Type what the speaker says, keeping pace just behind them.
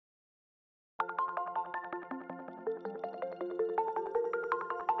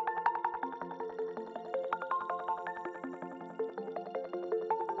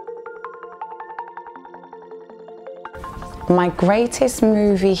My greatest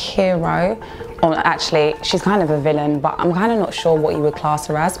movie hero, or actually, she's kind of a villain, but I'm kind of not sure what you would class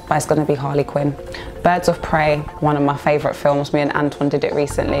her as, but it's gonna be Harley Quinn. Birds of Prey, one of my favorite films. Me and Antoine did it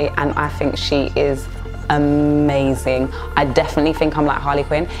recently, and I think she is amazing. I definitely think I'm like Harley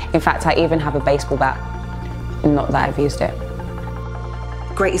Quinn. In fact, I even have a baseball bat. Not that I've used it.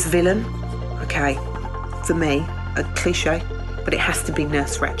 Greatest villain, okay, for me, a cliche, but it has to be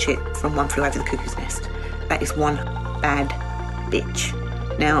Nurse Ratched from One Flew Over the Cuckoo's Nest. That is one bad bitch.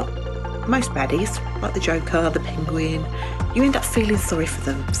 Now, most baddies, like the Joker, the Penguin, you end up feeling sorry for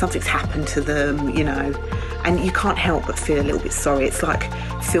them. Something's happened to them, you know, and you can't help but feel a little bit sorry. It's like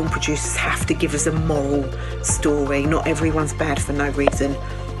film producers have to give us a moral story. Not everyone's bad for no reason.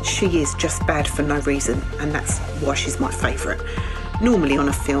 She is just bad for no reason, and that's why she's my favourite. Normally on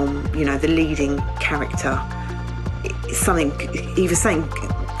a film, you know, the leading character, either something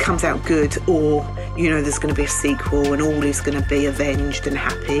comes out good, or, you know, there's going to be a sequel and all is going to be avenged and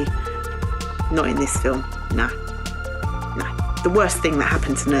happy. Not in this film, no. The worst thing that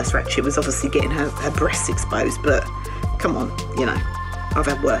happened to Nurse Ratched was obviously getting her breasts exposed, but come on, you know, I've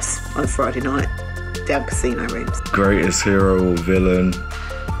had worse on a Friday night down casino rooms. Greatest hero or villain?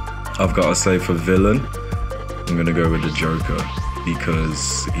 I've got to say for villain, I'm going to go with the Joker,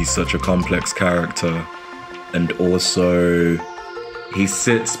 because he's such a complex character, and also he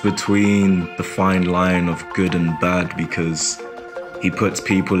sits between the fine line of good and bad, because he puts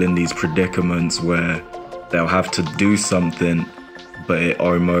people in these predicaments where they'll have to do something, but it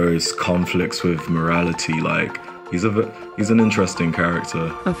almost conflicts with morality. Like, he's an interesting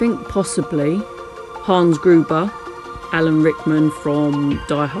character. I think possibly Hans Gruber, Alan Rickman from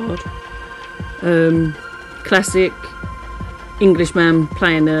Die Hard. Classic Englishman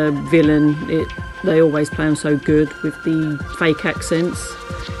playing a villain. They always play him so good with the fake accents.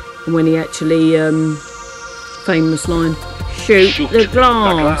 And when he actually, famous line, shoot the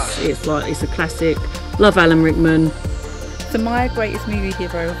glass. It's a classic. Love Alan Rickman. So my greatest movie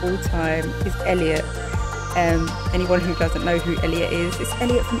hero of all time is Elliot. Anyone who doesn't know who Elliot is, it's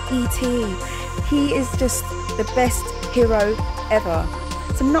Elliot from E.T. He is just the best hero ever.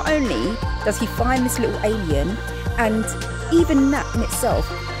 So not only does he find this little alien, and even that in itself,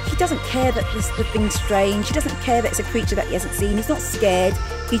 he doesn't care that the thing's strange. He doesn't care that it's a creature that he hasn't seen. He's not scared.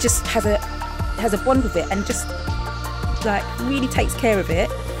 He just has a bond with it, and just like really takes care of it.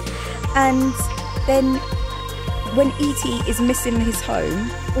 And then when E.T. is missing his home,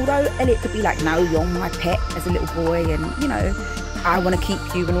 although Elliot could be like, no, you're my pet as a little boy, and you know, I want to keep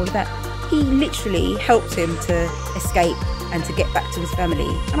you and all of that, he literally helped him to escape and to get back to his family.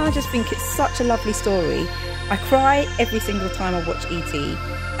 And I just think it's such a lovely story. I cry every single time I watch E.T.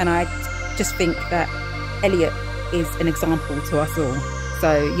 and I just think that Elliot is an example to us all.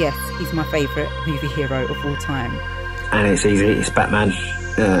 So yes, he's my favourite movie hero of all time. And it's easy, it's Batman,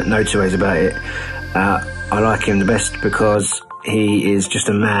 no two ways about it. I like him the best because he is just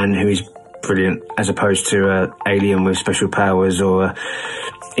a man who is brilliant, as opposed to an alien with special powers or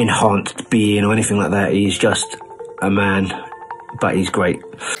enhanced being or anything like that. He's just a man, but he's great.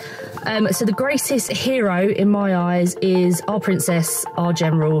 So the greatest hero in my eyes is our princess, our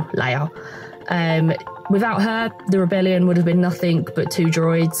general, Leah. Without her, the rebellion would have been nothing but two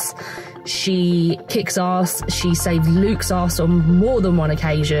droids. She kicks ass, she saved Luke's ass on more than one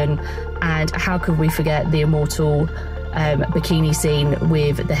occasion, and how could we forget the immortal bikini scene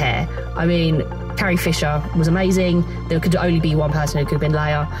with the hair? I mean, Carrie Fisher was amazing. There could only be one person who could have been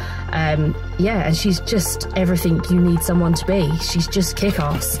Leia. Yeah, and she's just everything you need someone to be. She's just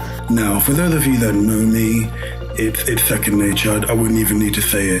kick-ass. Now, for those of you that know me, it's second nature. I wouldn't even need to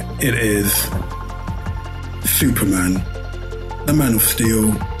say it. It is Superman, the Man of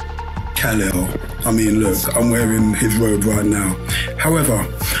Steel, Kal-El. I mean, look, I'm wearing his robe right now. However,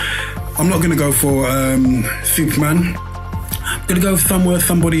 I'm not going to go for Superman. I'm going to go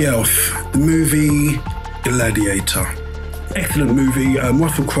somebody else. The movie Gladiator. Excellent movie.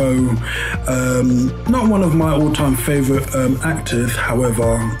 Russell Crowe, not one of my all-time favourite actors.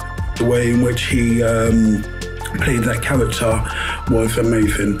 However, the way in which he played that character was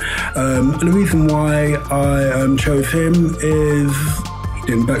amazing. And the reason why I chose him is he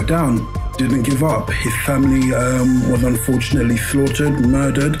didn't back down, didn't give up. His family was unfortunately slaughtered,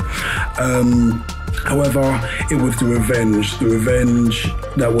 murdered. However, it was the revenge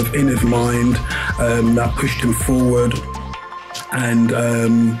that was in his mind that pushed him forward and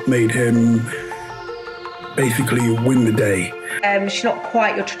made him basically win the day. She's not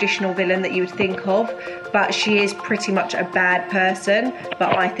quite your traditional villain that you would think of, but she is pretty much a bad person,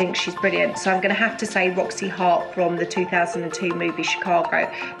 but I think she's brilliant. So I'm going to have to say Roxy Hart from the 2002 movie Chicago,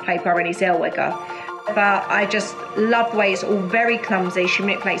 played by Renée Zellweger. But I just love the way it's all very clumsy. She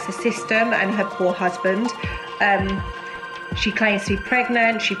manipulates the system and her poor husband. She claims to be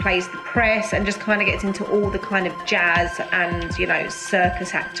pregnant, she plays the press and just kind of gets into all the kind of jazz and, you know,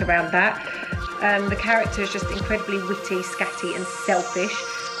 circus act around that. The character is just incredibly witty, scatty and selfish.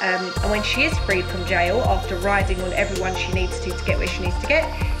 And when she is freed from jail after riding on everyone she needs to get where she needs to get,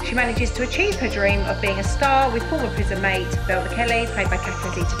 she manages to achieve her dream of being a star with former prison mate Velma Kelly, played by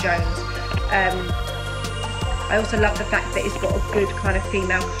Catherine Zeta-Jones. I also love the fact that it's got a good kind of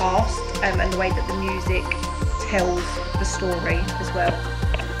female cast and the way that the music tells the story as well.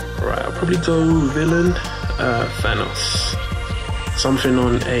 Right, I'll probably go villain, Thanos. Something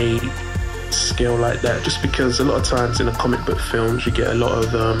on a scale like that, just because a lot of times in the comic book films you get a lot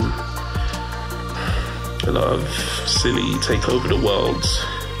of silly take over the world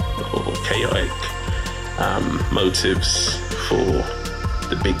or chaotic motives for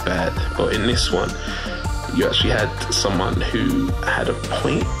the big bad, but in this one you actually had someone who had a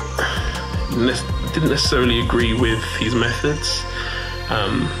point. Didn't necessarily agree with his methods,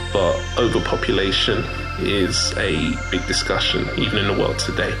 but overpopulation is a big discussion even in the world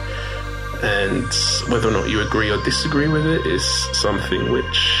today, and whether or not you agree or disagree with it is something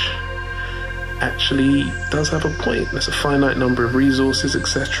which actually does have a point. There's a finite number of resources,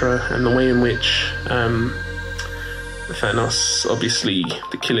 etc., and the way in which Thanos, obviously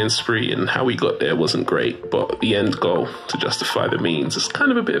the killing spree and how we got there wasn't great, but the end goal to justify the means is kind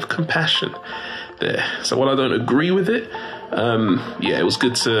of a bit of compassion there. So while I don't agree with it, yeah, it was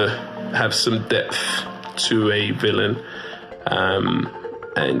good to have some depth to a villain,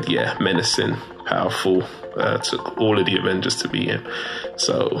 and yeah, menacing, powerful, took all of the Avengers to beat him.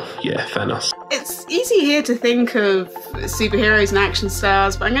 So yeah, Thanos. It's easy here to think of superheroes and action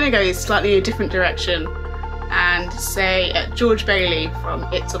stars, but I'm going to go slightly in a different direction and say George Bailey from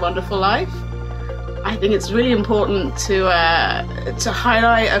It's a Wonderful Life. I think it's really important to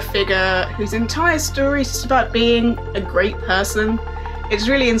highlight a figure whose entire story is just about being a great person. It's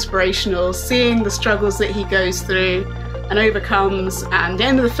really inspirational, seeing the struggles that he goes through and overcomes, and the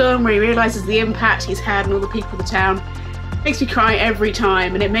end of the film where he realises the impact he's had on all the people of the town makes me cry every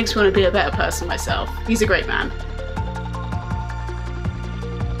time, and it makes me want to be a better person myself. He's a great man.